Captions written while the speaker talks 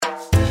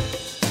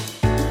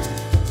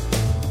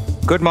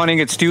Good morning.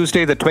 It's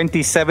Tuesday, the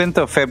 27th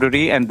of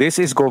February, and this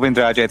is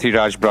Govindraj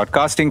Ethiraj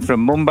broadcasting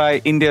from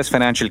Mumbai, India's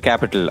financial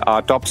capital.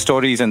 Our top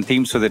stories and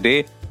themes for the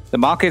day. The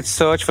markets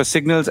search for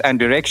signals and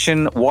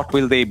direction. What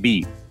will they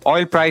be?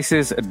 Oil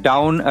prices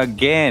down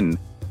again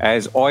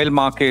as oil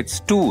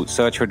markets too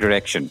search for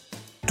direction.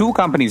 Two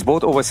companies,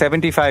 both over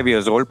 75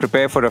 years old,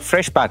 prepare for a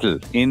fresh battle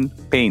in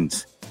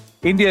paints.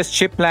 India's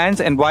chip plans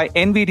and why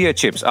NVIDIA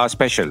chips are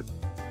special.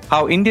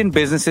 How Indian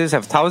businesses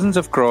have thousands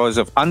of crores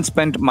of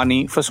unspent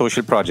money for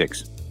social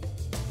projects.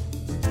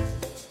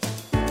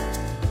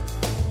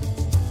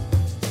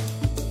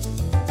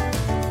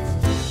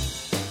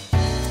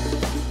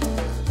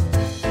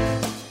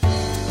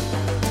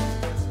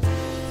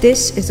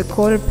 This is a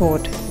core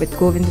report with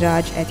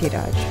Govindraj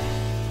Ethiraj.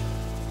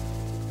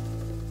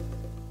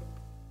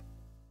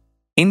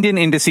 Indian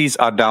indices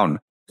are down.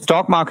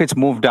 Stock markets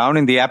move down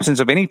in the absence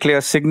of any clear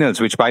signals,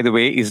 which, by the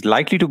way, is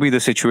likely to be the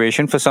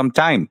situation for some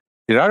time.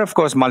 There are, of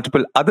course,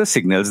 multiple other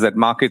signals that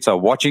markets are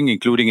watching,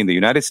 including in the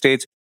United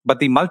States, but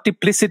the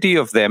multiplicity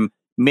of them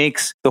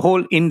makes the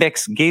whole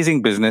index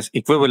gazing business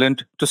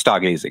equivalent to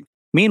stargazing.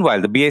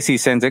 Meanwhile, the BSE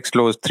Sensex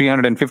closed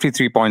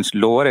 353 points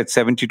lower at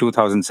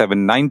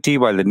 72,790,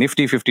 while the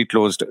Nifty 50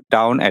 closed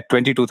down at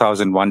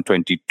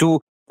 22,122.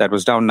 That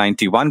was down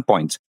 91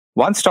 points.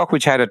 One stock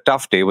which had a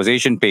tough day was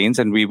Asian Paints,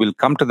 and we will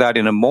come to that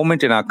in a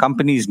moment in our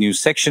company's news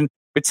section,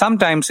 which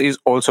sometimes is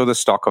also the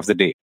stock of the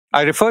day.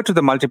 I refer to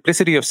the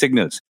multiplicity of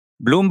signals.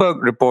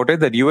 Bloomberg reported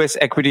that US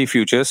equity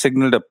futures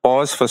signaled a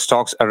pause for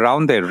stocks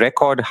around their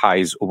record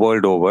highs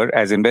world over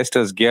as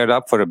investors geared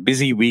up for a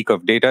busy week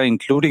of data,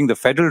 including the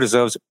Federal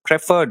Reserve's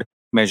preferred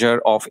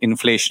measure of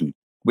inflation.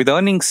 With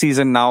earnings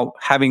season now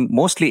having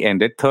mostly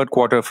ended, third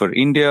quarter for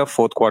India,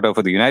 fourth quarter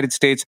for the United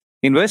States,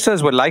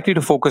 investors were likely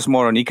to focus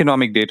more on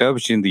economic data,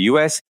 which in the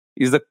US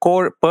is the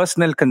core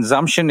personal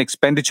consumption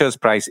expenditures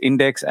price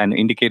index, an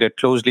indicator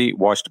closely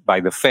watched by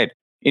the Fed.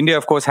 India,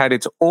 of course, had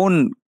its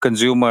own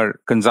consumer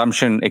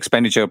consumption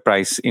expenditure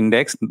price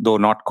index, though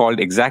not called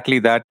exactly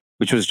that,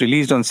 which was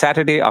released on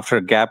Saturday after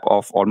a gap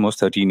of almost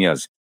 13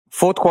 years.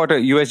 Fourth quarter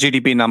US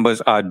GDP numbers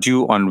are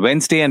due on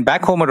Wednesday, and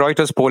back home, a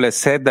Reuters poll has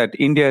said that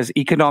India's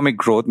economic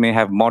growth may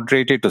have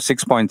moderated to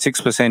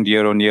 6.6%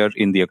 year-on-year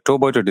in the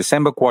October to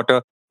December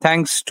quarter,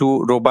 thanks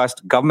to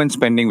robust government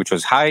spending, which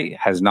was high,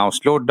 has now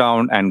slowed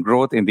down, and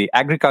growth in the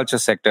agriculture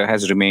sector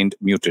has remained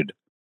muted.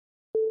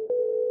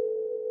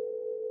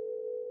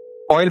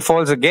 Oil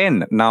falls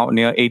again, now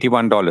near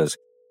 $81.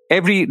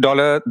 Every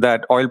dollar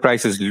that oil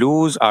prices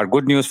lose are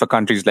good news for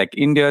countries like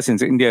India,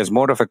 since India is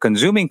more of a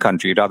consuming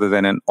country rather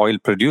than an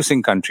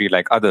oil-producing country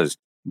like others.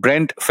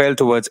 Brent fell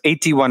towards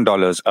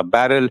 $81 a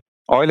barrel.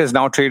 Oil is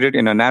now traded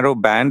in a narrow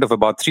band of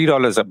about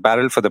 $3 a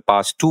barrel for the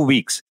past 2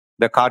 weeks.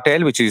 The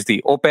cartel, which is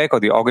the OPEC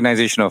or the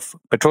Organization of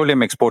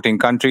Petroleum Exporting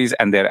Countries,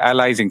 and their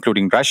allies,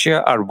 including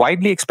Russia, are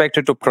widely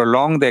expected to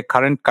prolong their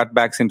current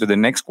cutbacks into the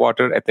next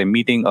quarter at their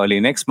meeting early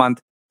next month,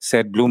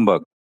 said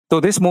Bloomberg. Though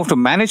this move to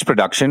manage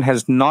production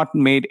has not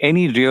made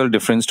any real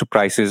difference to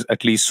prices,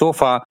 at least so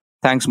far,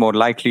 thanks more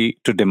likely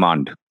to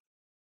demand.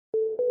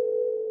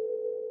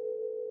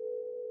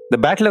 The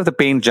battle of the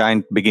paint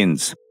giant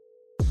begins.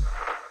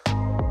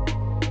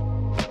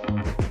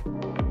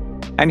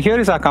 And here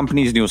is our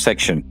company's news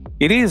section.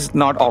 It is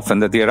not often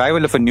that the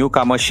arrival of a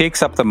newcomer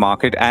shakes up the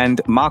market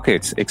and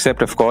markets,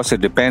 except, of course, it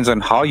depends on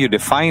how you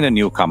define a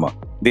newcomer.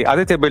 The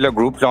Aditya Birla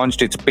Group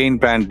launched its paint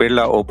brand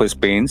Birla Opus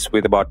Paints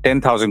with about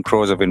 10,000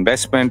 crores of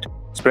investment,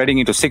 spreading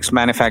into 6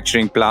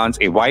 manufacturing plants,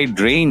 a wide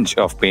range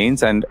of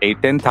paints, and a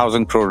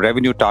 10,000 crore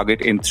revenue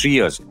target in 3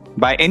 years.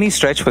 By any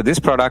stretch for this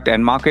product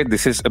and market,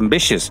 this is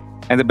ambitious.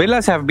 And the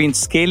Birlas have been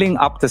scaling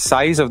up the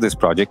size of this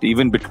project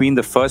even between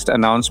the first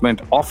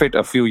announcement of it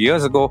a few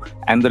years ago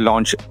and the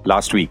launch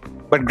last week.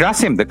 But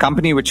Grasim, the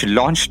company which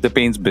launched the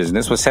paints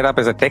business, was set up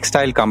as a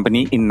textile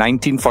company in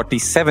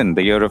 1947,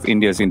 the year of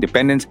India's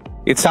independence.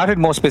 It started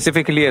more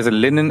specifically as a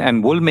linen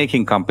and wool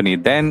making company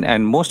then,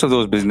 and most of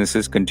those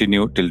businesses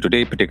continue till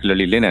today,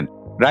 particularly linen.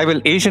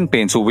 Rival Asian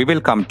Paints, who we will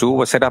come to,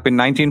 was set up in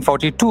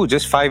 1942,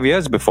 just 5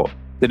 years before.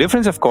 The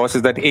difference, of course,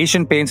 is that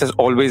Asian Paints has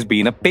always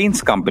been a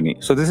paints company.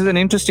 So this is an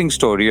interesting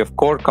story of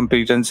core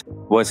competence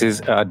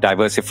versus a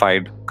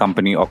diversified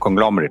company or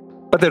conglomerate.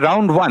 But the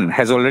round one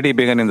has already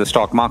begun in the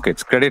stock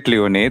markets. Credit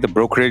Lyonnais, the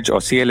brokerage or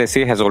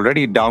CLSA, has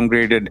already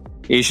downgraded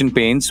Asian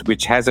Paints,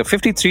 which has a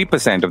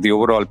 53% of the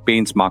overall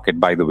paints market,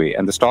 by the way.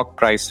 And the stock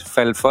price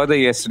fell further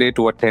yesterday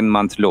to a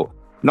 10-month low.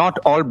 Not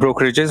all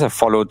brokerages have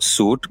followed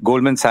suit.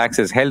 Goldman Sachs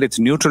has held its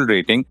neutral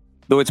rating,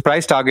 though its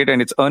price target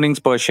and its earnings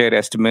per share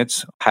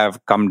estimates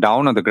have come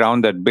down on the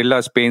ground that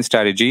Birla's paint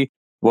strategy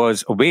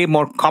was way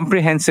more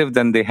comprehensive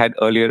than they had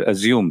earlier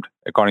assumed,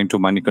 according to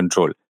Money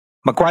Control.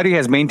 Macquarie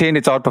has maintained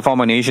its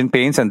outperform on Asian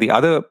Paints, and the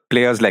other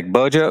players like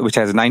Berger, which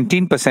has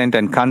 19%,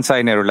 and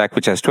Kansai Nerolac,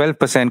 which has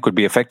 12%, could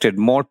be affected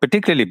more,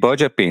 particularly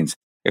Berger Paints,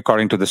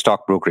 according to the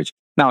stock brokerage.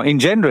 Now, in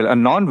general, a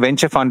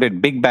non-venture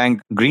funded big bang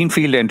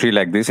greenfield entry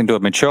like this into a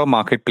mature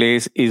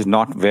marketplace is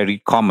not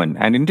very common.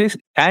 And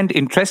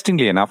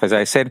interestingly enough, as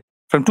I said,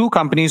 from two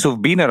companies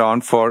who've been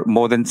around for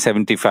more than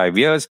 75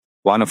 years,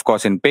 one, of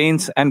course, in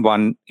paints, and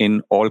one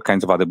in all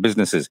kinds of other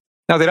businesses.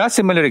 Now, there are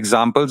similar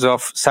examples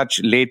of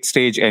such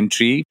late-stage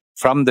entry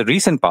from the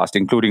recent past,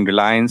 including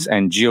Reliance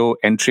and Jio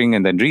entering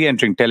and then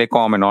re-entering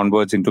telecom and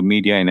onwards into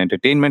media and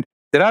entertainment.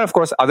 There are, of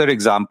course, other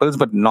examples,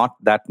 but not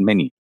that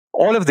many.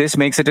 All of this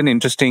makes it an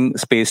interesting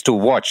space to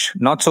watch,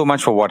 not so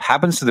much for what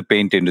happens to the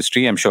paint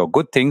industry, I'm sure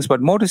good things,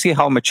 but more to see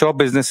how mature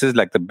businesses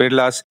like the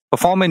Birlas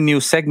perform in new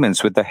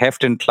segments with the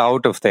heft and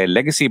clout of their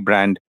legacy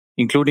brand,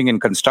 including in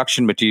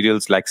construction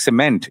materials like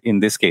cement in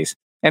this case.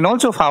 And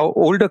also how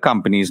older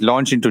companies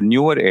launch into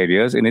newer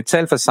areas, in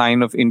itself a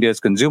sign of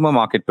India's consumer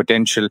market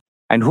potential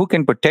and who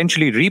can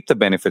potentially reap the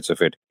benefits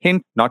of it.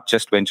 Hint, not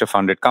just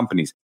venture-funded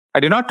companies. I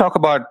do not talk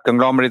about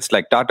conglomerates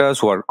like Tata's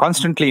who are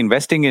constantly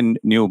investing in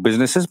new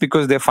businesses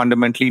because they're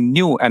fundamentally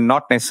new and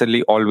not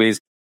necessarily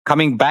always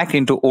coming back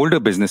into older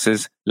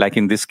businesses, like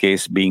in this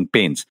case being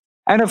paints.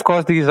 And of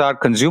course, these are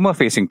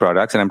consumer-facing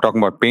products, and I'm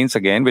talking about paints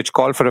again, which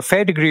call for a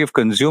fair degree of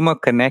consumer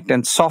connect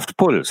and soft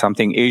pull,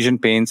 something Asian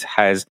Paints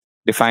has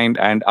defined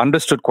and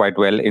understood quite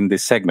well in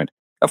this segment.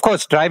 Of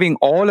course, driving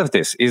all of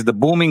this is the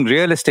booming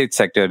real estate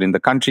sector in the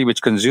country,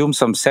 which consumes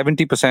some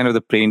 70% of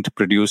the paint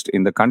produced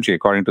in the country,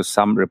 according to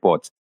some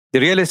reports. The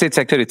real estate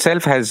sector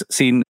itself has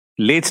seen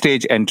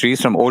late-stage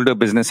entries from older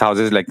business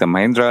houses like the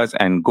Mahindras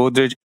and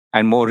Godrej,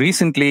 and more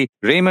recently,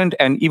 Raymond,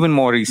 and even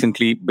more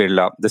recently,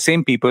 Birla, the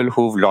same people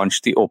who've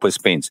launched the Opus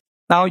paints.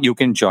 Now you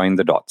can join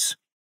the dots.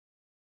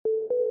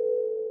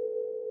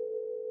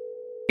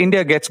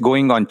 India gets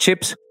going on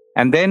chips,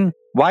 and then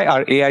why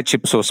are AI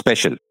chips so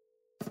special?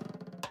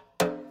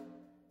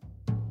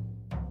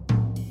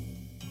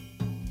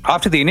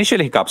 After the initial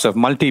hiccups of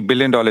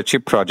multi-billion-dollar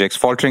chip projects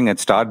faltering at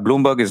start,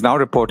 Bloomberg is now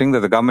reporting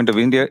that the government of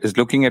India is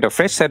looking at a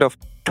fresh set of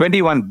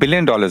 $21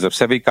 billion of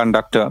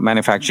semiconductor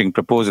manufacturing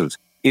proposals.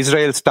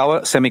 Israel's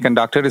Tower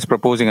Semiconductor is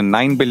proposing a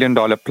 $9 billion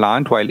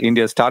plant, while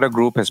India's Tata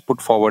Group has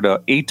put forward a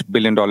 $8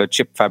 billion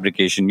chip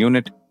fabrication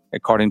unit,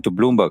 according to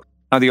Bloomberg.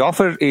 Now, the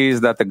offer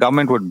is that the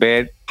government would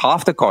bear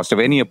half the cost of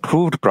any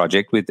approved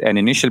project with an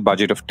initial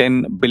budget of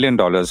 $10 billion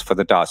for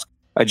the task.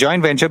 A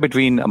joint venture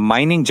between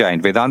mining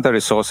giant Vedanta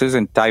Resources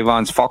and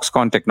Taiwan's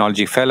Foxconn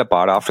Technology fell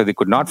apart after they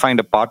could not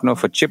find a partner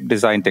for chip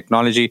design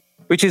technology,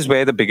 which is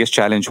where the biggest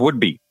challenge would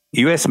be.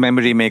 US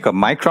memory maker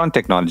Micron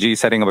Technology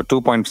is setting up a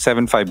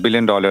 $2.75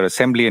 billion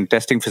assembly and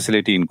testing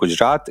facility in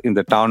Gujarat in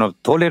the town of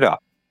Dholera,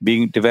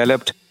 being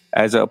developed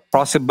as a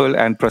possible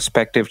and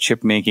prospective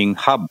chip-making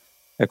hub,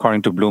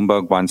 according to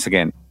Bloomberg once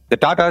again. The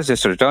Tatas,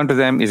 just to return to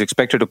them, is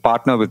expected to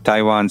partner with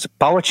Taiwan's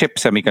Powerchip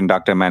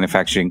Semiconductor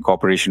Manufacturing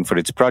Corporation for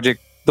its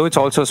project, though it's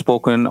also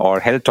spoken or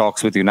held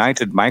talks with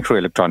United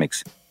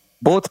Microelectronics.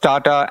 Both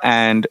Tata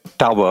and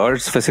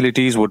Tower's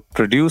facilities would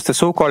produce the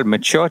so-called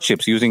mature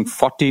chips using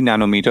 40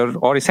 nanometer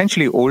or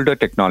essentially older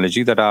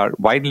technology that are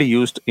widely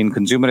used in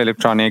consumer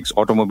electronics,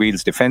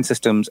 automobiles, defense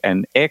systems,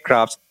 and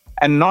aircrafts,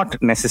 and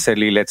not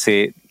necessarily, let's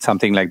say,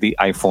 something like the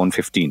iPhone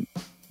 15.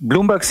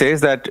 Bloomberg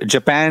says that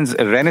Japan's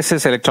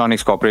Renesas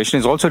Electronics Corporation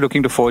is also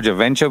looking to forge a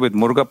venture with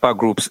Murugappa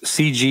Group's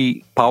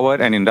CG Power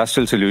and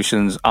Industrial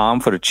Solutions arm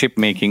for a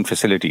chip-making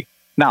facility.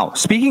 Now,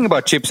 speaking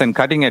about chips and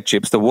cutting-edge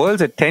chips, the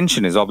world's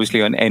attention is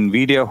obviously on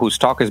NVIDIA, whose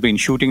stock has been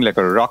shooting like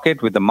a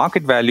rocket with the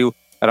market value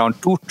around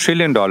 $2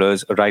 trillion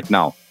right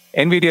now.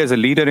 NVIDIA is a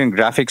leader in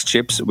graphics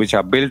chips, which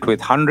are built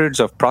with hundreds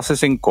of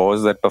processing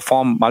cores that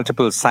perform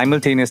multiple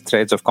simultaneous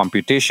threads of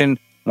computation,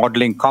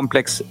 modeling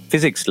complex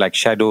physics like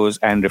shadows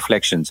and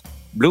reflections.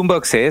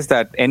 Bloomberg says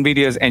that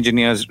NVIDIA's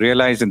engineers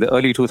realized in the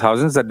early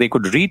 2000s that they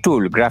could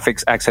retool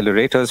graphics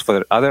accelerators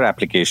for other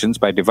applications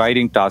by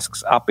dividing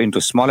tasks up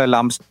into smaller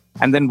lumps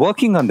and then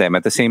working on them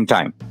at the same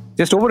time.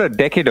 Just over a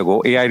decade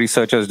ago, AI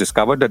researchers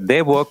discovered that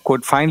their work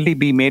could finally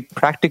be made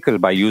practical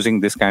by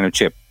using this kind of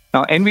chip.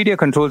 Now, NVIDIA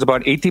controls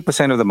about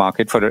 80% of the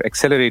market for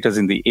accelerators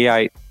in the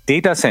AI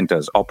data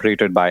centers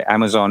operated by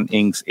Amazon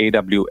Inc.'s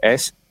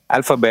AWS,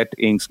 Alphabet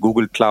Inc.'s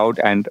Google Cloud,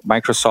 and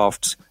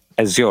Microsoft's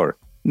Azure.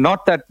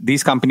 Not that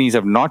these companies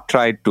have not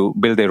tried to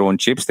build their own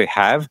chips, they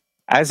have,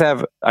 as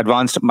have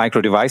Advanced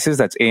Micro Devices,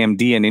 that's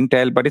AMD and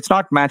Intel, but it's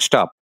not matched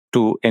up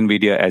to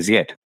NVIDIA as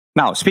yet.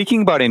 Now,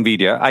 speaking about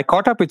NVIDIA, I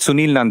caught up with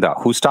Sunil Nanda,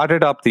 who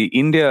started up the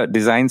India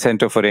Design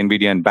Center for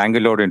NVIDIA in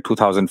Bangalore in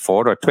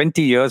 2004, or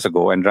 20 years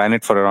ago, and ran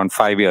it for around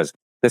 5 years.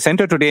 The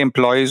center today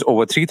employs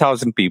over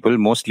 3,000 people,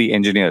 mostly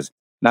engineers.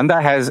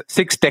 Nanda has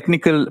 6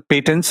 technical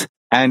patents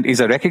and is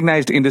a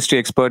recognized industry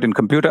expert in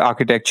computer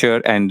architecture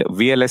and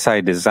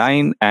VLSI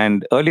design,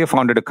 and earlier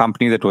founded a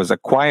company that was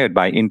acquired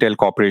by Intel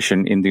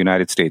Corporation in the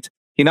United States.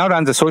 He now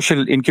runs a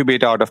social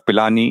incubator out of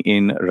Pilani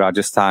in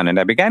Rajasthan, and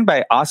I began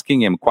by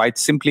asking him quite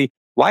simply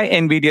why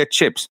NVIDIA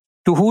chips,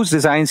 to whose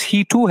designs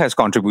he too has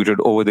contributed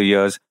over the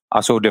years,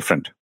 are so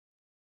different.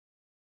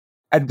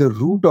 At the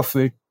root of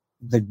it,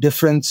 the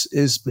difference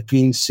is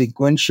between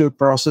sequential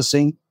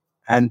processing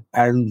and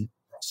parallel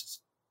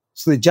processing.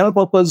 So the general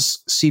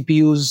purpose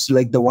CPUs,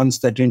 like the ones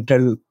that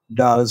Intel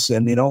does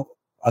and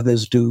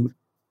others do,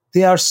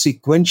 they are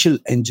sequential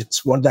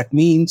engines. What that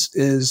means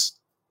is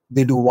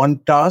they do one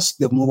task,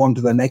 they move on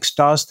to the next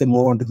task, they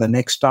move on to the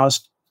next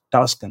task,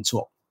 and so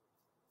on.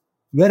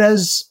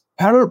 Whereas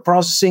Parallel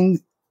processing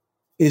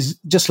is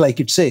just like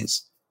it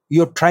says.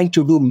 You're trying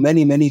to do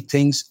many, many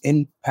things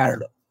in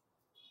parallel.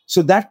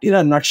 So that in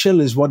a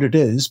nutshell is what it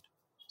is.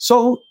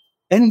 So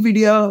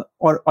NVIDIA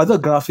or other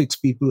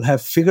graphics people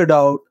have figured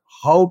out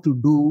how to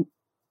do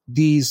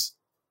these,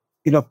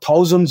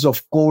 thousands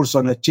of cores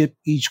on a chip,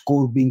 each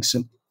core being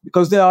simple.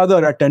 Because there are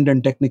other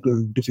attendant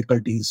technical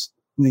difficulties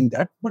doing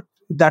that, but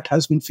that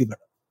has been figured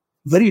out.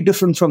 Very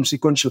different from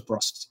sequential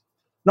processing.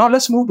 Now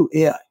let's move to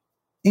AI.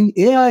 In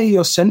AI,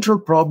 your central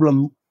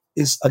problem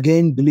is,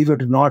 again, believe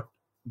it or not,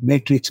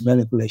 matrix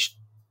manipulation,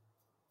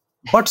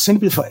 but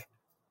simplified,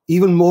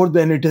 even more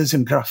than it is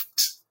in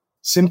graphics.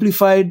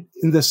 Simplified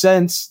in the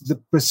sense the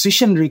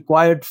precision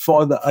required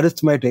for the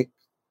arithmetic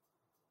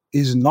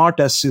is not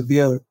as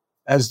severe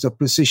as the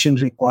precision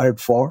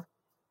required for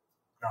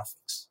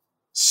graphics.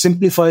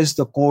 Simplifies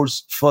the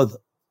cores further.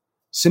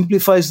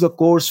 Simplifies the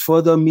cores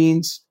further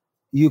means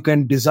you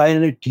can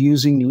design it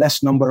using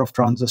less number of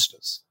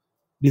transistors.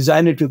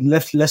 Design it with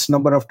less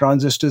number of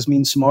transistors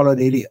means smaller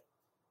area.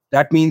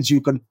 That means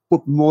you can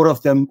put more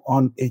of them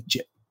on a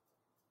chip.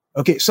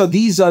 Okay, so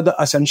these are the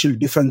essential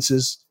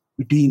differences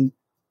between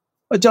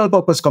a general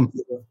purpose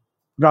computer,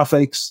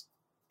 graphics,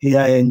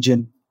 AI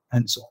engine,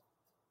 and so on.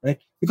 Right?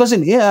 Because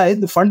in AI,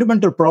 the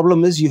fundamental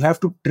problem is you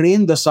have to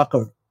train the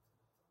sucker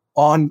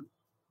on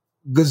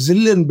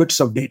gazillion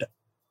bits of data.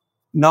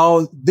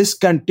 Now, this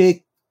can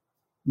take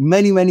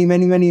many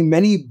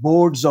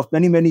boards of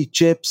many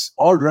chips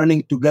all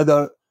running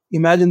together.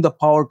 Imagine the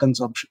power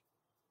consumption.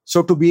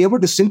 So to be able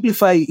to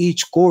simplify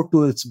each core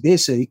to its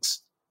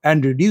basics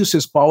and reduce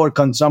its power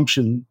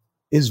consumption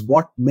is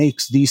what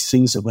makes these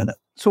things a winner.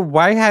 So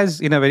why has,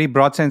 in a very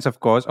broad sense,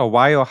 of course,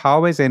 or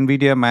how has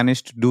NVIDIA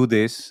managed to do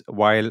this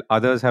while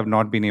others have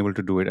not been able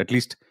to do it, at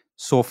least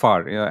so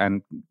far,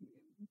 and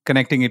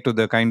connecting it to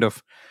the kind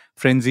of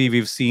frenzy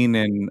we've seen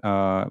in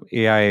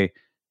AI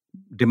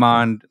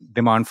demand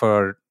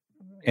for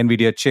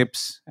NVIDIA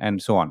chips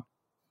and so on?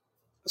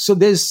 So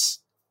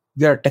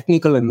there are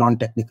technical and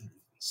non-technical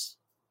reasons.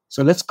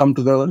 So let's come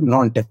to the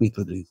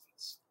non-technical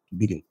reasons to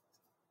begin.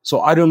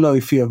 So I don't know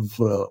if you have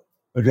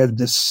read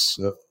this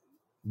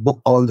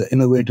book called The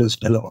Innovator's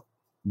Dilemma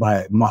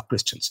by Mark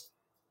Christensen.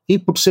 He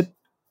puts it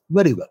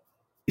very well.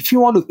 If you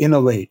want to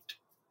innovate,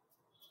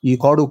 you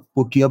got to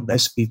put your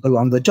best people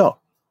on the job.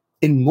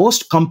 In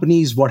most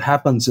companies, what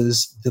happens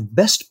is the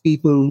best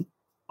people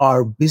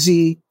are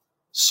busy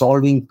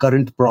solving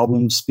current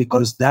problems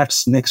because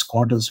that's next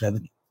quarter's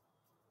revenue.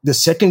 The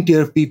second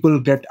tier people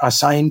get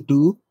assigned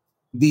to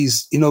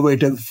these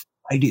innovative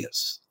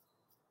ideas.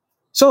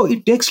 So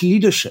it takes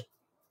leadership.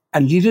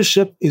 And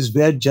leadership is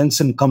where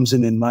Jensen comes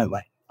in my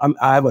mind.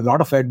 I have a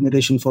lot of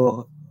admiration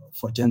for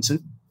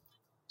Jensen.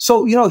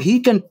 So, he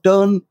can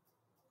turn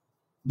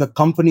the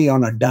company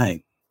on a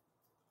dime.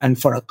 And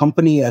for a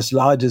company as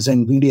large as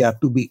NVIDIA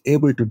to be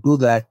able to do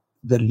that,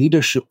 the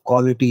leadership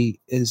quality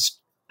is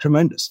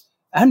tremendous.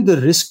 And the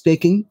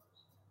risk-taking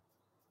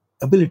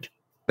ability.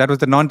 That was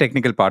the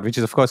non-technical part, which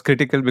is, of course,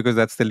 critical because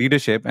that's the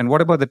leadership. And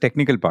what about the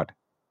technical part?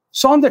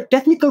 So on the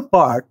technical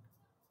part,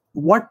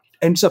 what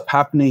ends up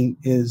happening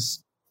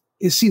is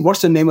see, what's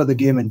the name of the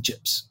game in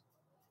chips?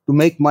 To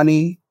make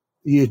money,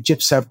 your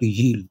chips have to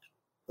yield.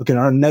 Okay,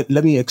 now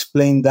let me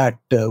explain that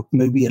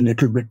maybe a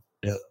little bit.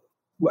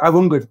 I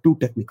won't get too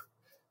technical.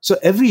 So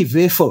every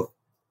wafer,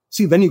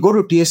 see, when you go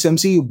to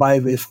TSMC, you buy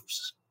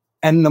wafers.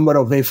 N number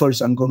of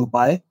wafers I'm going to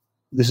buy.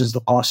 This is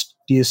the cost.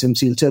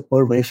 TSMC will say,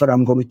 per wafer,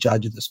 I'm going to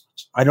charge you this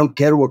much. I don't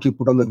care what you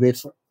put on the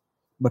wafer,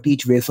 but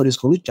each wafer is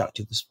going to charge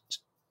you this much.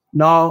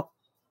 Now,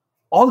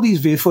 all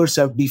these wafers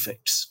have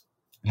defects,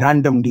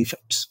 random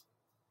defects.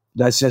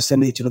 That's just the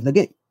nature of the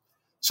game.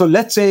 So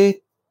let's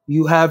say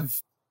you have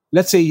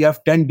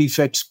 10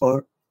 defects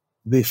per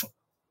wafer,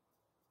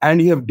 and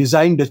you have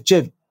designed a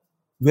chip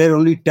where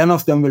only 10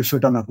 of them will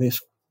fit on a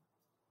wafer.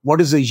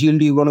 What is the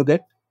yield you want to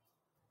get?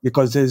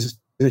 Because there's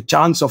a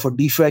chance of a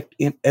defect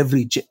in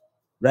every chip,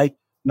 right?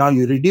 Now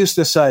you reduce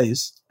the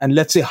size, and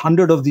let's say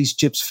 100 of these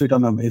chips fit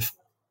on a wafer.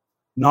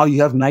 Now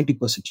you have 90%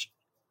 yield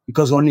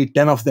because only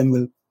 10 of them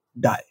will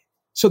die.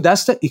 So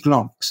that's the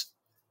economics.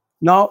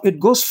 Now it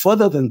goes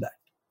further than that.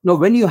 Now,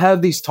 when you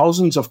have these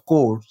thousands of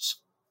cores,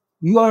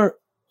 your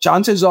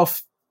chances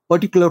of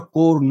particular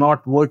core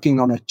not working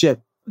on a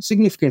chip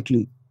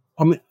significantly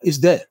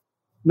is there.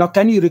 Now,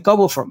 can you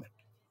recover from it?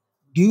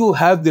 Do you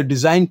have the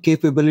design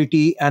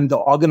capability and the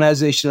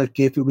organizational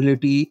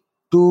capability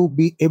to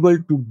be able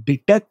to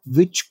detect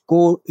which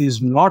core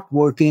is not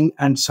working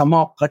and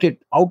somehow cut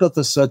it out of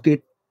the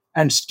circuit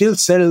and still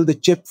sell the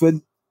chip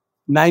with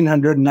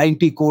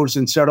 990 cores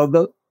instead of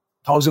the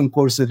 1,000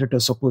 cores that it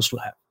is supposed to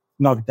have?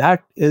 Now,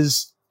 that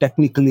is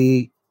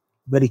technically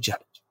very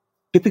challenging.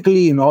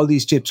 Typically, in all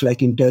these chips like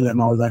Intel and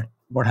all that,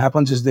 what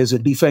happens is there's a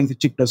defect, the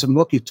chip doesn't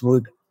work, you throw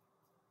it,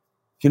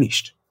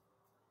 finished,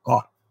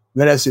 gone.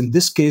 Whereas in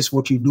this case,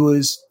 what you do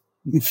is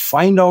you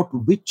find out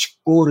which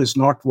core is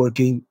not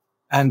working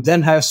and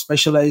then have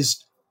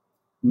specialized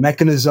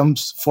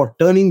mechanisms for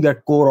turning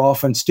that core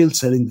off and still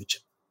selling the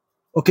chip.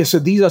 Okay, so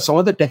these are some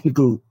of the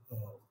technical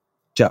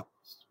challenges.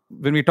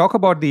 when we talk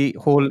about the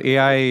whole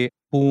AI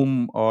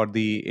boom or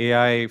the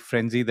AI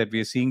frenzy that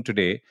we are seeing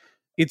today,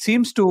 it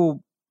seems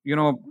to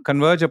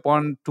converge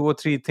upon two or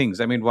three things.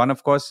 I mean, one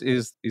of course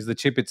is the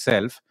chip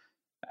itself,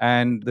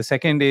 and the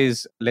second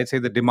is, let's say,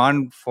 the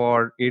demand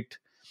for it,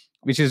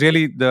 which is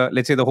really the,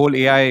 let's say, the whole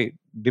AI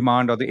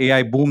demand or the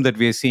AI boom that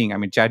we are seeing. I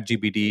mean, chat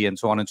GPT and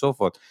so on and so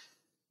forth.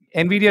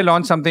 NVIDIA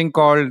launched something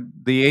called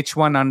the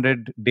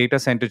H100 data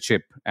center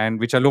chip, and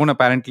which alone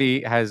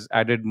apparently has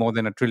added more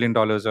than $1 trillion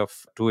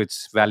to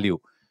its value.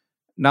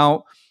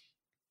 Now,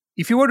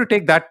 if you were to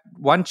take that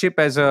one chip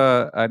as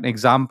an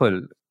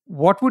example,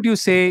 what would you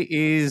say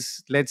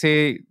is, let's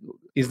say,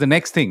 is the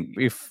next thing,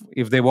 if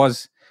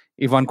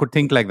one could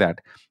think like that?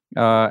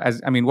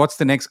 As I mean, what's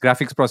the next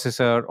graphics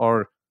processor,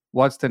 or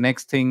what's the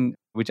next thing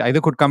which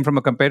either could come from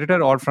a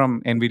competitor or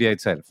from NVIDIA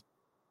itself?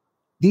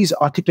 These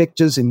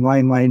architectures, in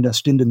my mind, are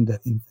still in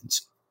their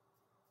infancy.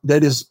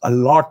 There is a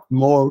lot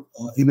more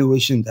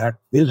innovation that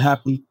will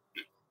happen.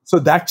 So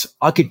that's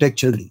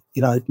architecturally,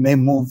 it may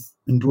move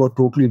into a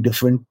totally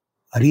different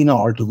arena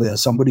altogether.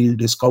 Somebody will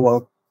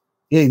discover,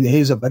 hey,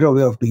 here's a better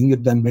way of doing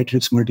it than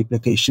matrix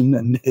multiplication,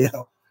 and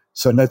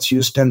so let's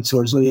use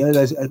tensors,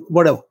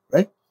 whatever,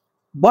 right?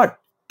 But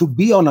to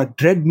be on a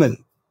treadmill,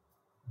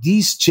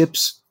 these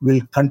chips will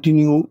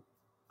continue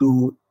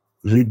to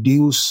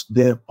reduce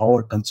their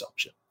power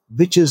consumption,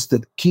 which is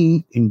the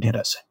key in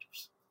data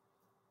centers.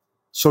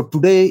 So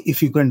today,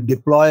 if you can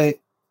deploy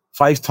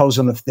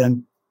 5,000 of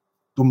them,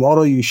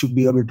 tomorrow you should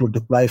be able to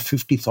deploy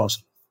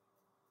 50,000.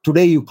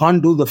 Today, you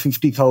can't do the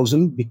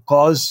 50,000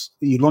 because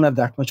you don't have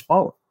that much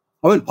power.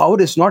 I mean, power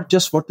is not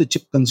just what the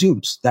chip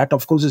consumes. That,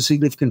 of course, is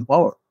significant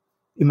power.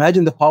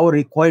 Imagine the power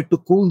required to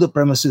cool the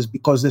premises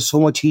because there's so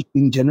much heat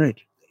being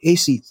generated,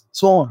 ACs,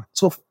 so on,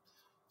 so forth.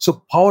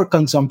 So power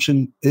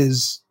consumption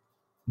is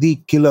the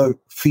killer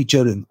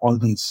feature in all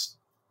these.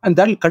 And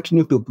that will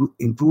continue to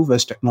improve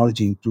as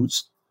technology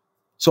improves.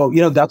 So,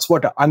 that's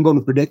what I'm going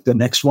to predict. The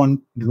next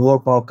one, lower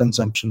power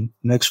consumption.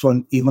 Next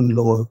one, even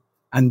lower.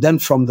 And then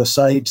from the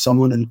side,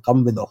 someone will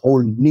come with a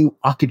whole new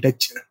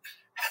architecture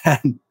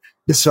and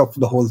disrupt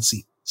the whole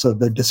scene. So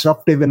the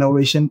disruptive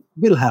innovation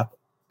will happen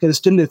because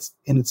still it's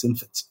in its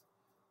infancy.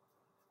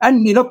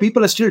 And,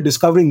 people are still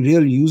discovering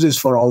real uses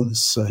for all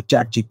this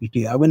chat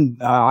GPT. I mean,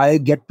 I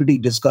get pretty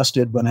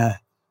disgusted when I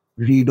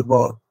read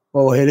about,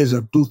 here is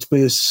a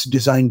toothpaste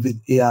designed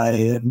with AI,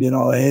 and,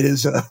 here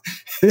is a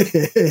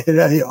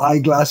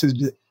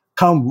eyeglasses.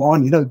 Come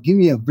on, give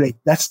me a break.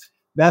 That's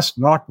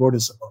not what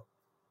it's about.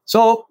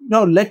 So,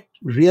 let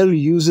real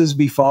uses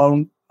be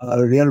found,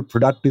 real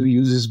productive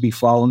uses be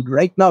found.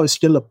 Right now, it's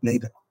still a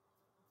playground.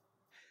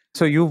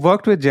 So you've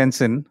worked with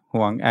Jensen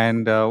Huang,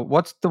 and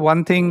what's the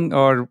one thing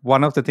or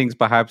one of the things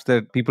perhaps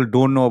that people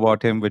don't know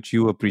about him which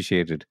you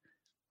appreciated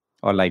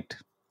or liked?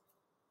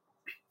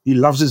 He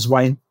loves his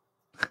wine.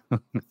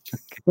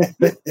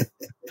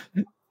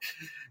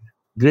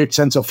 Great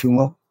sense of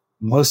humor,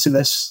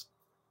 merciless,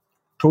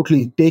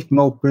 totally take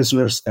no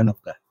prisoners kind of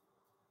guy.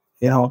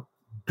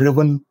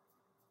 Driven,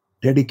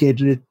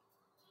 dedicated,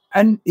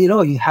 and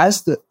he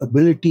has the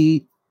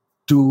ability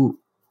to,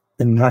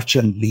 in a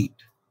nutshell, lead,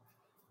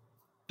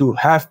 to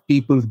have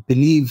people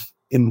believe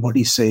in what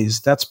he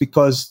says. That's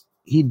because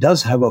he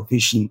does have a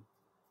vision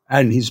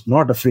and he's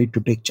not afraid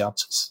to take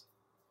chances.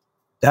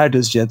 That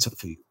is Jensen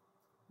for you.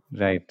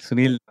 Right.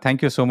 Sunil,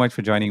 thank you so much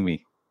for joining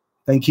me.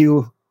 Thank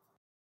you.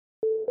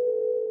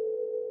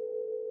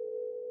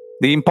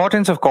 The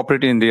importance of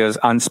corporate India's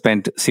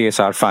unspent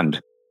CSR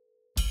fund.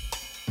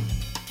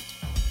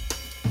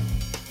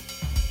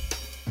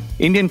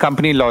 Indian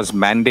company laws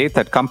mandate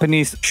that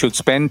companies should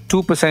spend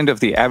 2%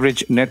 of the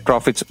average net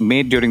profits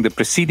made during the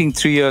preceding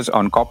 3 years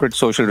on corporate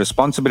social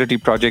responsibility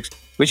projects,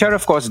 which are,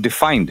 of course,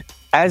 defined,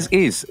 as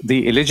is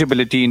the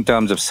eligibility in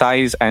terms of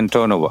size and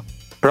turnover.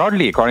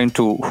 Broadly, according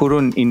to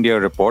Hurun India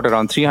report,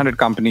 around 300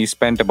 companies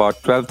spent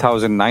about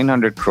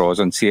 12,900 crores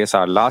on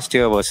CSR last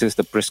year versus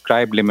the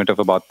prescribed limit of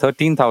about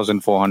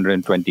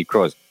 13,420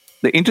 crores.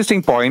 The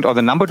interesting point, or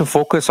the number to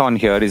focus on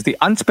here, is the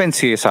unspent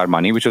CSR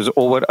money, which was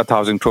over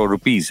 1,000 crore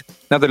rupees.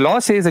 Now, the law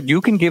says that you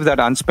can give that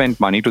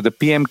unspent money to the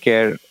PM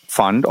CARE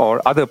fund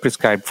or other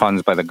prescribed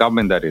funds by the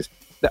government, that is.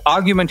 The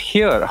argument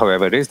here,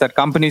 however, is that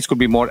companies could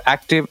be more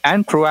active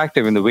and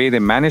proactive in the way they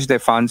manage their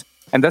funds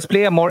and thus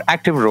play a more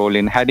active role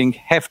in adding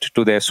heft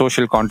to their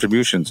social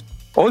contributions.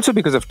 Also,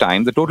 because of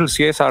time, the total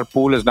CSR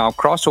pool has now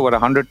crossed over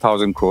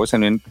 100,000 crores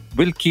and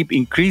will keep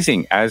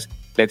increasing as,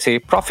 let's say,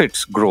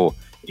 profits grow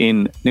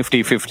in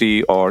Nifty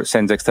 50 or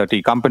Sensex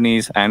 30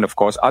 companies, and of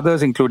course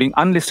others, including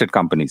unlisted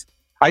companies.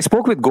 I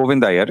spoke with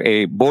Govind Iyer,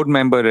 a board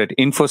member at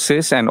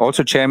Infosys and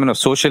also chairman of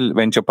Social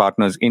Venture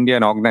Partners India,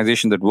 an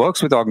organization that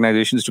works with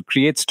organizations to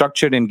create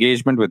structured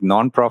engagement with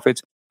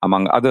non-profits,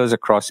 among others,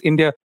 across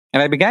India.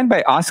 And I began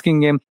by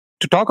asking him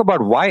to talk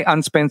about why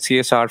unspent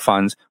CSR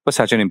funds were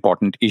such an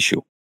important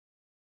issue.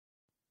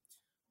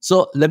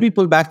 So let me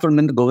pull back for a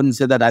minute, Govind, and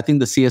say that I think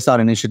the CSR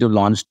initiative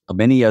launched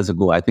many years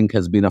ago, I think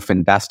has been a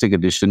fantastic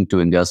addition to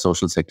India's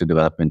social sector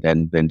development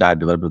and the entire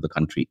development of the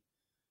country.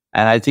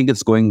 And I think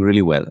it's going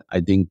really well. I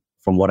think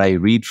From what I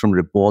read from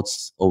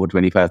reports, over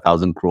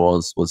 25,000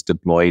 crores was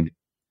deployed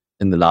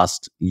in the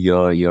last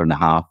year and a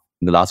half,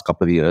 in the last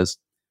couple of years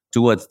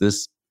towards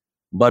this.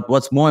 But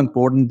what's more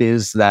important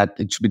is that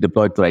it should be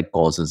deployed to right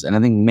causes. And I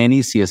think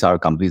many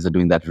CSR companies are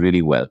doing that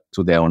really well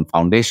through their own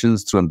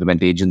foundations, through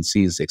implement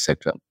agencies,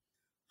 etc.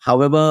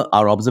 However,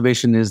 our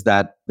observation is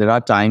that there are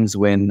times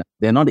when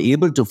they're not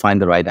able to find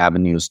the right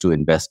avenues to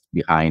invest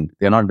behind.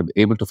 They're not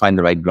able to find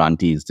the right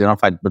grantees. They're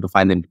not able to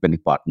find the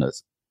implementing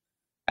partners.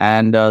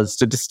 And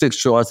statistics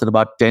show us that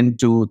about 10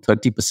 to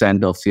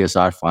 30% of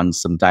CSR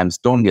funds sometimes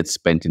don't get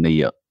spent in a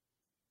year.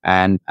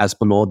 And as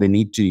per law, they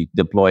need to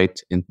deploy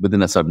it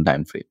within a certain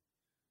time frame.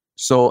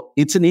 So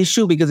it's an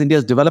issue because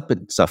India's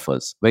development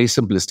suffers, very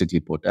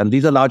simplistically put. And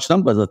these are large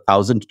numbers,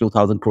 1,000 to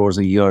 2,000 crores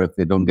a year if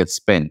they don't get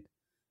spent.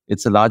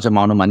 It's a large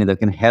amount of money that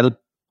can help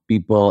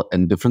people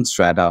in different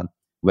strata,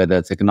 whether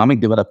it's economic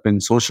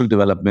development, social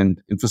development,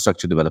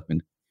 infrastructure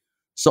development.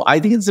 So I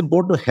think it's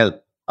important to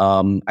help.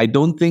 I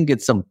don't think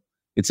it's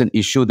an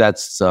issue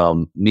that's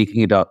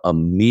making it a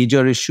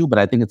major issue, but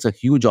I think it's a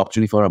huge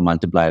opportunity for a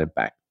multiplier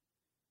impact.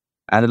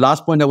 And the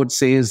last point I would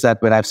say is that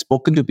when I've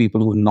spoken to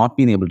people who have not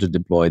been able to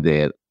deploy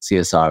their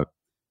CSR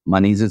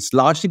monies, it's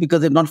largely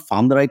because they've not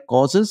found the right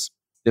causes,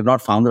 they've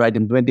not found the right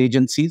implement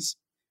agencies.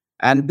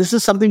 And this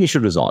is something we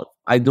should resolve.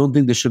 I don't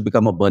think this should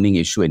become a burning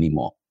issue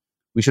anymore.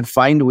 We should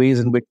find ways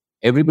in which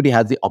everybody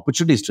has the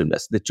opportunities to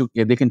invest.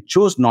 They can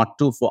choose not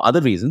to for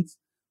other reasons,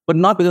 but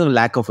not because of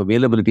lack of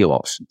availability of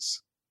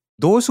options.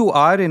 Those who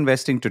are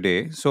investing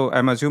today, so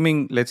I'm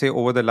assuming, let's say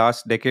over the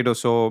last decade or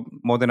so,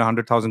 more than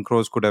 100,000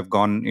 crores could have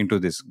gone into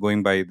this,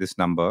 going by this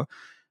number.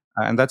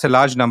 And that's a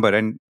large number.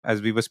 And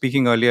as we were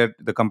speaking earlier,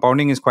 the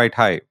compounding is quite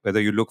high, whether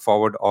you look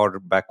forward or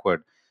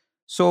backward.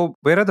 So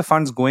where are the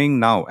funds going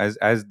now as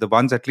the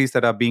ones at least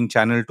that are being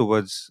channeled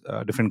towards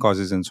different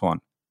causes and so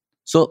on?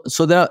 So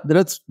there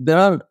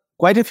are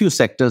quite a few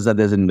sectors that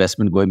there's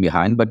investment going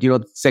behind, but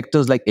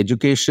sectors like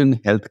education,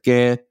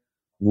 healthcare,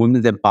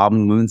 women's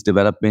empowerment, women's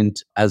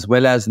development, as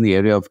well as in the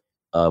area of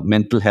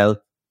mental health,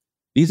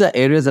 these are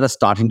areas that are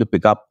starting to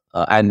pick up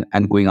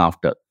and going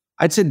after.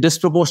 I'd say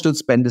disproportionate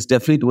spend is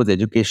definitely towards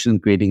education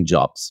and creating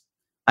jobs,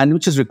 and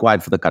which is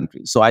required for the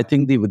country. So I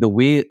think the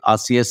way our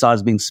CSR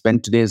is being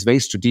spent today is very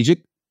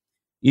strategic,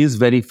 is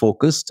very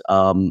focused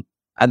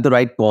at the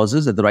right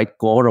causes, at the right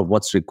core of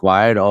what's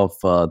required of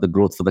the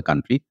growth for the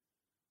country.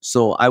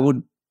 So I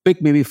would pick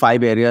maybe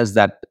 5 areas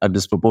that a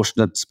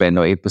disproportionate spend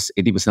or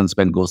 80%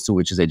 spend goes to,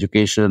 which is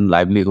education,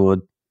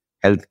 livelihood,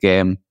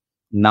 healthcare,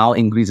 now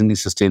increasingly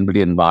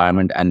sustainability,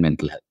 environment, and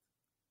mental health.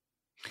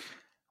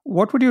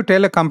 What would you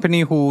tell a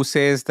company who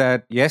says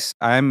that, yes,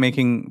 I am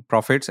making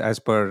profits as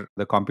per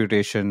the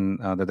computation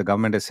that the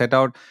government has set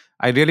out.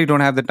 I really don't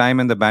have the time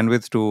and the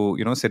bandwidth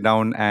to, sit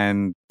down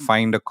and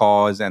find a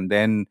cause and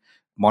then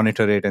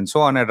monitor it and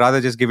so on. I'd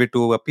rather just give it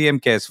to a PM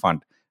CARES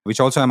fund, which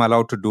also I'm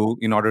allowed to do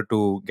in order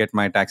to get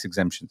my tax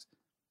exemptions.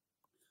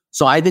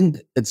 So I think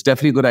it's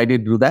definitely a good idea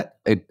to do that.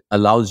 It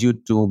allows you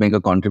to make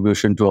a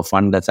contribution to a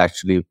fund that's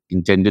actually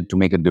intended to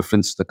make a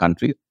difference to the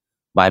country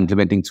by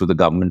implementing through the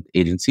government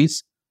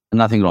agencies.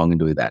 Nothing wrong in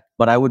doing that.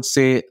 But I would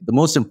say the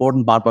most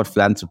important part about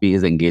philanthropy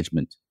is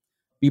engagement.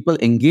 People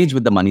engage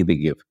with the money they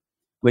give.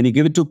 When you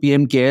give it to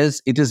PM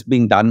CARES, it is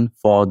being done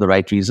for the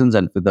right reasons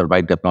and with the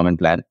right deployment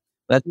plan.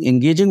 But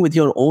engaging with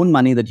your own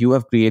money that you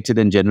have created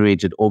and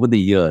generated over the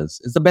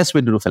years is the best way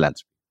to do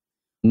philanthropy.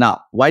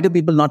 Now, why do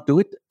people not do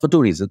it? For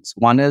 2 reasons.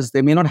 One is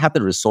they may not have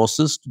the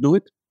resources to do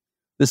it.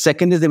 The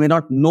second is they may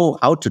not know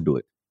how to do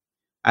it.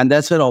 And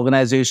that's where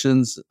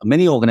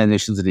many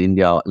organizations in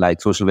India,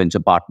 like Social Venture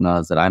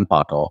Partners that I'm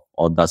part of,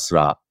 or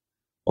Dasra,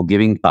 or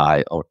Giving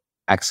Pie, or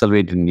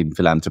Accelerating in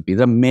Philanthropy,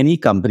 there are many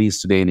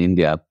companies today in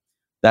India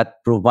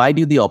that provide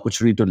you the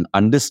opportunity to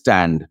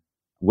understand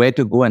where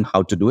to go and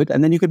how to do it,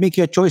 and then you can make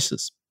your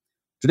choices.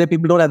 Today,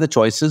 people don't have the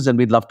choices, and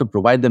we'd love to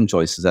provide them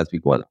choices as we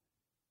go along.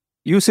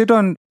 You sit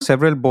on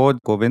several boards,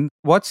 Govind.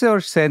 What's your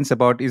sense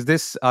about,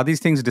 are these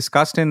things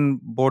discussed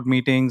in board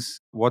meetings?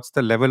 What's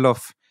the level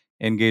of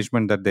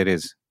engagement that there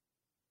is?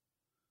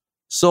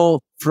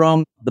 So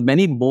from the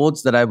many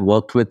boards that I've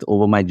worked with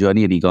over my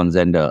journey at Egon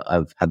Zehnder,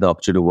 I've had the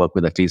opportunity to work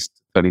with at least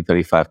 30,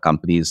 35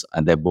 companies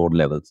at their board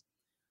levels.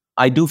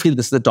 I do feel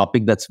this is a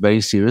topic that's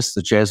very serious.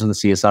 The chairs on the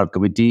CSR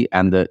committee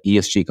and the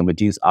ESG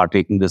committees are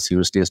taking this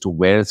seriously as to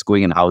where it's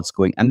going and how it's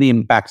going and the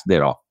impacts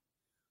thereof.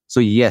 So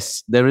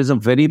yes, there is a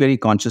very, very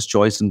conscious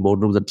choice in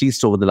boardrooms, at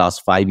least over the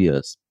last 5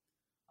 years.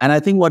 And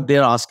I think what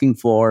they're asking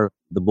for,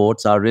 the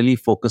boards are really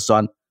focused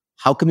on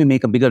how can we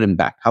make a bigger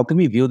impact? How can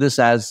we view this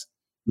as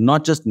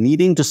not just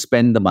needing to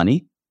spend the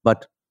money,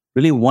 but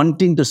really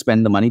wanting to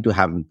spend the money to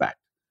have impact?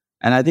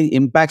 And I think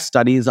impact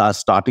studies are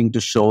starting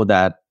to show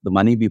that the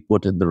money we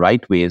put in the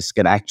right ways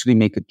can actually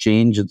make a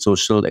change in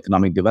social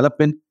economic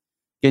development,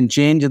 can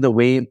change in the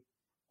way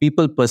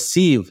people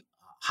perceive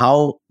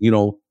how,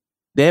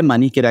 their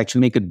money can actually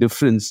make a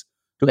difference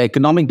to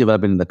economic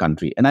development in the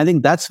country. And I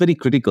think that's very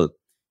critical.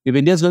 If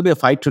India is going to be a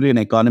 5 trillion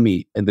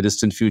economy in the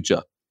distant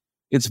future,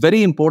 it's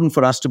very important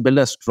for us to build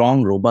a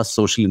strong, robust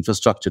social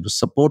infrastructure to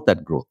support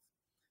that growth.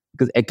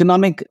 Because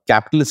economic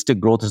capitalistic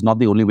growth is not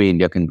the only way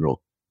India can grow.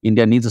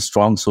 India needs a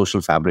strong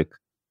social fabric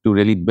to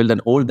really build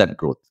and hold that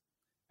growth.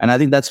 And I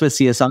think that's where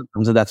CSR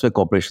comes in, that's where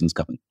corporations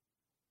come in.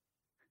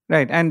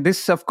 Right. And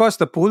this, of course,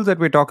 the pool that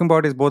we're talking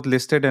about is both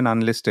listed and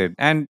unlisted.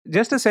 And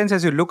just a sense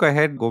as you look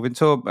ahead, Govind,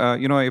 so,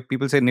 if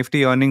people say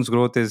Nifty earnings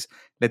growth is,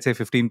 let's say,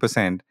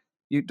 15%,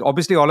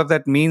 obviously all of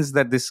that means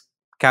that this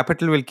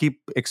capital will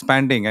keep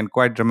expanding and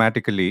quite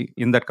dramatically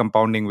in that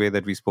compounding way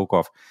that we spoke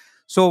of.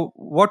 So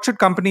what should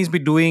companies be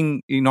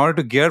doing in order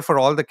to gear for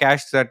all the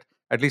cash that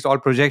at least all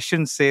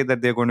projections say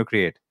that they're going to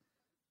create?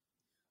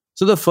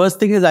 So the first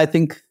thing is, I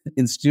think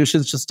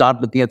institutions should start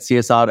looking at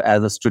CSR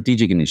as a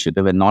strategic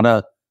initiative and not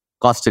a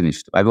cost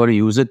initiative. I've got to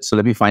use it, so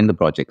let me find the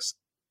projects.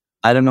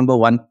 I remember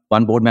one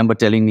board member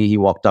telling me, he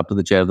walked up to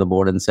the chair of the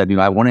board and said,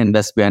 I want to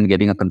invest behind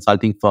getting a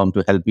consulting firm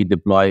to help me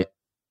deploy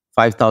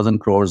 5,000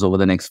 crores over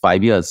the next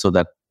 5 years. So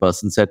that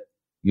person said,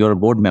 you're a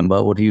board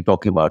member, what are you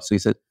talking about? So he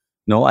said,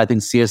 no, I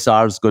think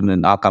CSR is good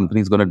and our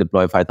company is going to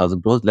deploy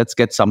 5,000 crores. Let's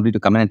get somebody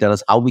to come in and tell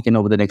us how we can,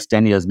 over the next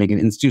 10 years, make an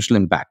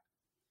institutional impact.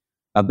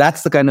 Now,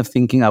 that's the kind of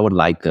thinking I would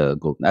like.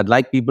 I'd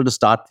like people to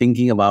start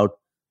thinking about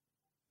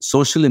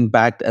social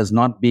impact as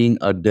not being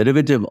a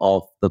derivative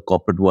of the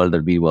corporate world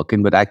that we work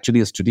in, but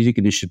actually a strategic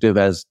initiative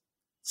as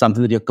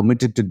something that you're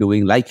committed to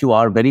doing, like you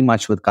are very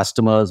much with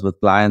customers, with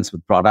clients,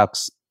 with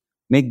products.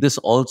 Make this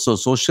also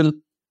social.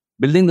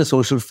 Building the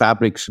social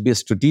fabric should be a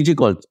strategic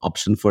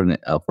option for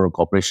a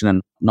corporation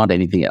and not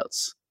anything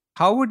else.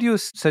 How would you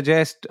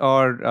suggest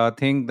or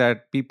think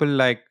that people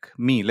like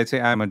me, let's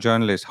say I'm a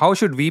journalist, how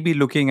should we be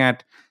looking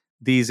at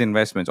these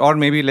investments? Or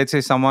maybe let's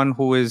say someone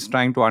who is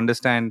trying to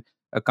understand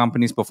a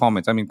company's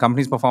performance. I mean,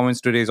 company's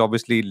performance today is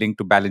obviously linked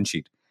to balance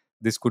sheet.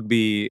 This could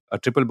be a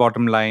triple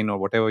bottom line or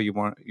whatever you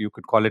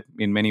could call it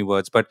in many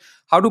words. But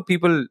how do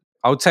people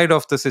outside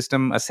of the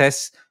system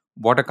assess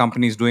what a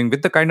company is doing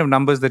with the kind of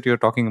numbers that you're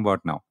talking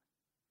about now?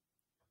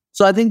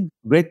 So I think,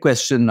 great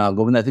question,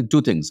 Govind. I think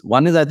two things.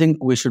 One is, I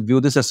think we should view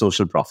this as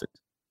social profit.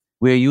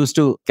 We're used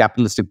to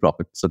capitalistic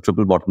profit. So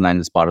triple bottom line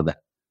is part of that.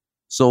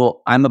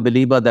 So I'm a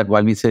believer that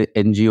while we say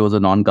NGOs or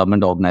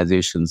non-government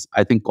organizations,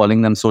 I think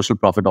calling them social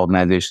profit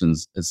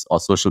organizations or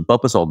social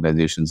purpose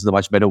organizations is a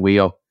much better way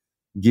of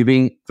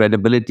giving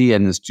credibility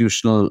and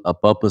institutional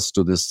purpose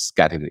to this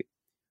category.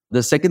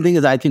 The second thing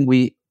is, I think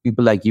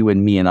people like you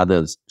and me and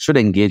others, should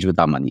engage with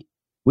our money.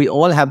 We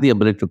all have the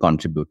ability to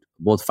contribute,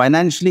 both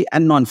financially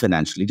and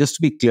non-financially. Just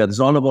to be clear, this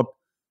is all about,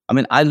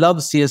 I love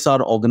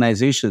CSR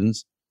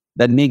organizations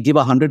that may give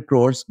 100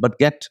 crores, but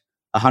get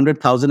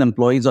 100,000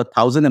 employees or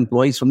 1,000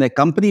 employees from their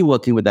company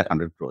working with that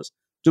 100 crores.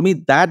 To me,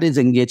 that is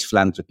engaged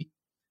philanthropy.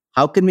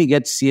 How can we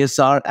get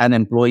CSR and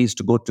employees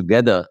to go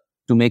together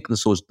to make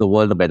the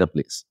world a better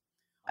place?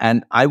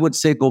 And I would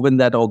say, Govind,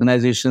 that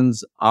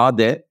organizations are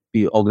there.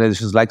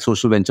 Organizations like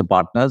Social Venture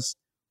Partners,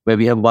 where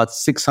we have about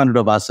 600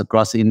 of us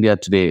across India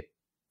today,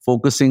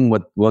 working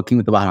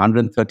with about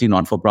 130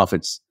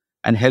 not-for-profits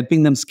and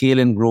helping them scale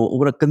and grow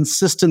over a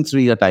consistent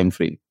 3-year time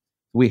frame.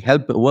 We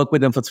work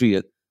with them for 3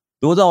 years.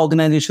 Those are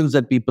organizations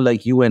that people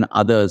like you and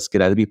others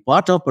can either be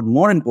part of, but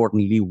more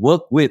importantly,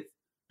 work with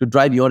to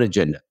drive your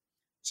agenda.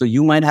 So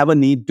you might have a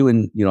need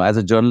to, as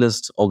a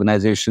journalist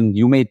organization,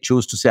 you may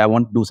choose to say, I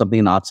want to do something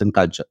in arts and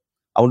culture.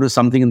 I want to do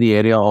something in the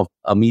area of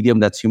a medium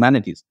that's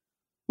humanities.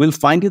 We'll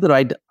find you the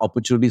right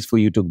opportunities for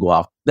you to go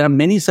after. There are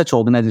many such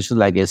organizations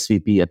like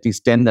SVP, at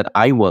least 10 that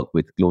I work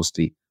with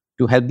closely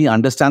to help me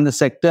understand the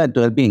sector and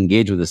to help me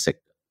engage with the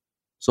sector.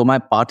 So my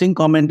parting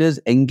comment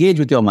is, engage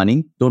with your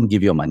money, don't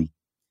give your money.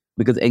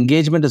 Because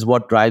engagement is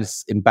what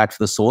drives impact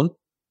for the soul.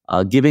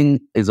 Giving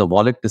is a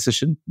wallet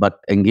decision, but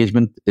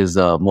engagement is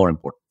more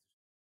important.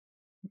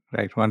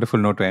 Right. Wonderful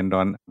note to end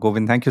on.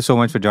 Govind, thank you so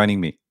much for joining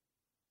me.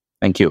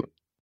 Thank you.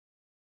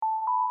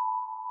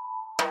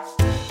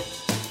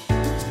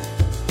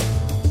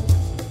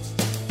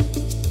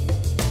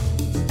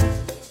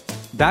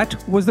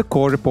 That was the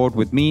Core Report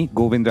with me,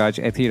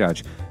 Govindraj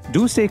Ethiraj.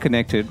 Do stay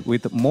connected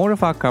with more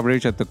of our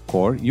coverage at the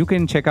Core. You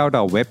can check out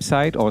our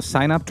website or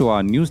sign up to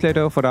our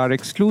newsletter for our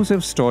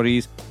exclusive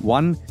stories,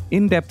 one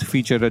in-depth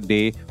feature a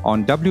day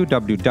on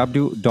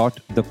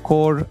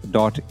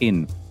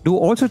www.thecore.in. Do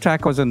also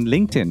track us on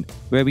LinkedIn,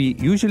 where we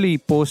usually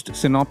post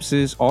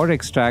synopses or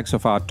extracts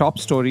of our top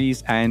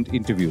stories and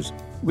interviews.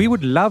 We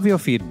would love your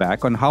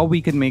feedback on how we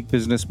can make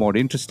business more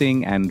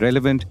interesting and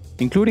relevant,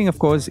 including, of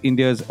course,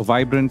 India's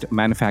vibrant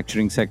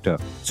manufacturing sector.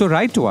 So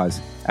write to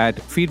us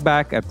at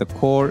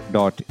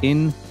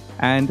feedback@thecore.in,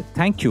 and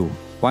thank you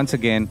once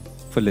again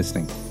for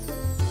listening.